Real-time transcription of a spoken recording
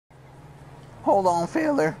Hold on,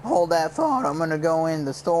 Fiddler. Hold that thought. I'm gonna go in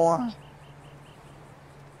the store.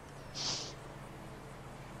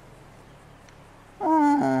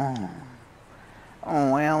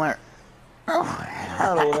 Oh, Weller. Oh,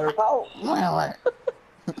 Hello there, pal. Weller.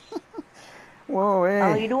 Whoa, hey.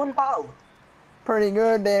 How you doing, pal? Pretty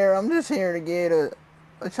good there. I'm just here to get a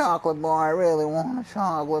chocolate bar. I really want a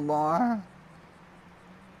chocolate bar.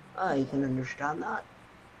 I can understand that.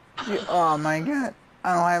 Oh my God.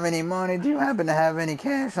 I don't have any money. Do you happen to have any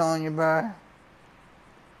cash on you, bro?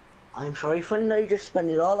 I'm sorry, friend. I just spent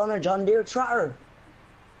it all on a John Deere tractor.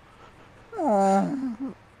 Oh,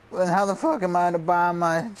 then how the fuck am I to buy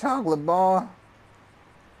my chocolate bar?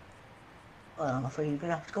 Well, I'm afraid you're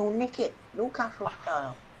gonna have to go nick it. No cash for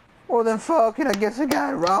style. Well then fuck it. I guess I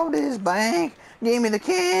gotta rob this bank. Give me the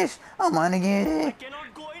cash. I'm gonna get it. I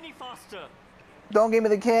cannot go any faster. Don't give me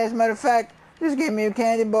the cash. Matter of fact, just give me a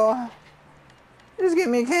candy bar. Just give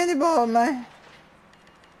me a candy bar, man.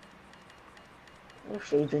 That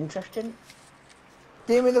seems interesting.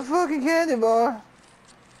 Give me the fucking candy bar.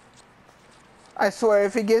 I swear,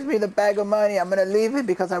 if he gives me the bag of money, I'm gonna leave it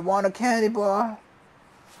because I want a candy bar.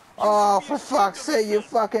 Oh, for fuck's sake, you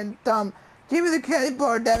fucking dumb. Give me the candy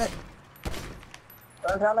bar, damn it.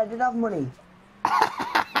 Don't tell I did have money.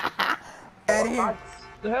 Out of here.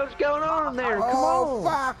 The hell's going on there? Come Oh,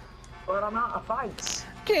 on. fuck. But I'm out of fights.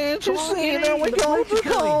 Can't you Come on, see get that in, we the got police the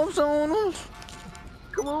are coming. cops on us?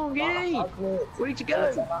 Come on, get in. We need to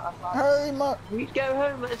go. Hurry, my... We need to go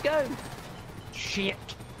home. Let's go. Shit.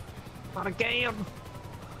 Not again.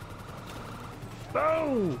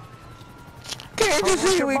 Oh. Can't you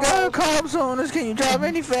see we got cops on us? Can you drive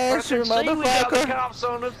any faster, We got the motherfucker? cops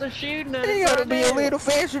on us. They're shooting at us. You gotta right be a now. little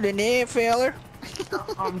faster than that, feller.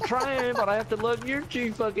 I'm trying, but I have to lug your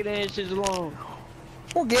two fucking asses along.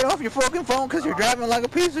 Well, get off your fucking phone because you're driving like a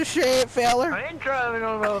piece of shit, feller. I ain't driving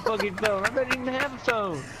on a fucking phone. I don't even have a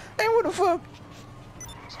phone. Hey, what the fuck?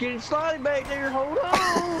 It's getting sliding back there. Hold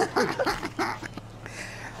on.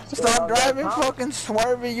 Stop driving, fucking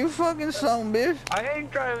swerving, you fucking son bitch. I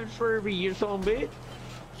ain't driving Furby, you son bitch.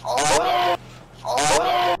 Oh!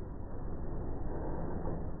 Oh!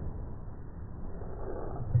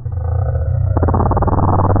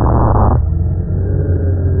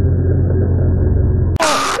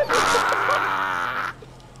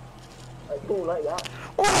 Cool like that.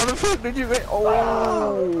 Oh, how the fuck did you get?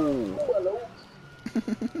 Oh!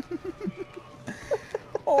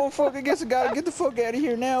 Oh, fuck, I guess I gotta get the fuck out of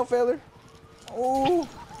here now, feller. Oh.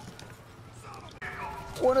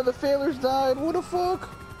 One of the fellers died, what the fuck?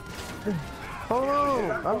 Hold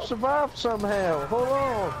on, I've survived somehow. Hold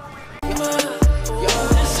on.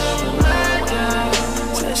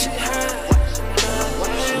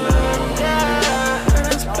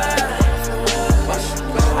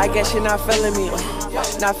 I guess you're not feeling me,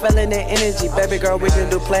 not feeling the energy. Baby girl, we can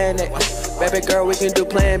do plan A. Baby girl, we can do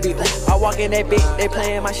plan B. I walk in that bitch, they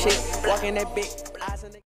playing my shit. Walk in that bitch.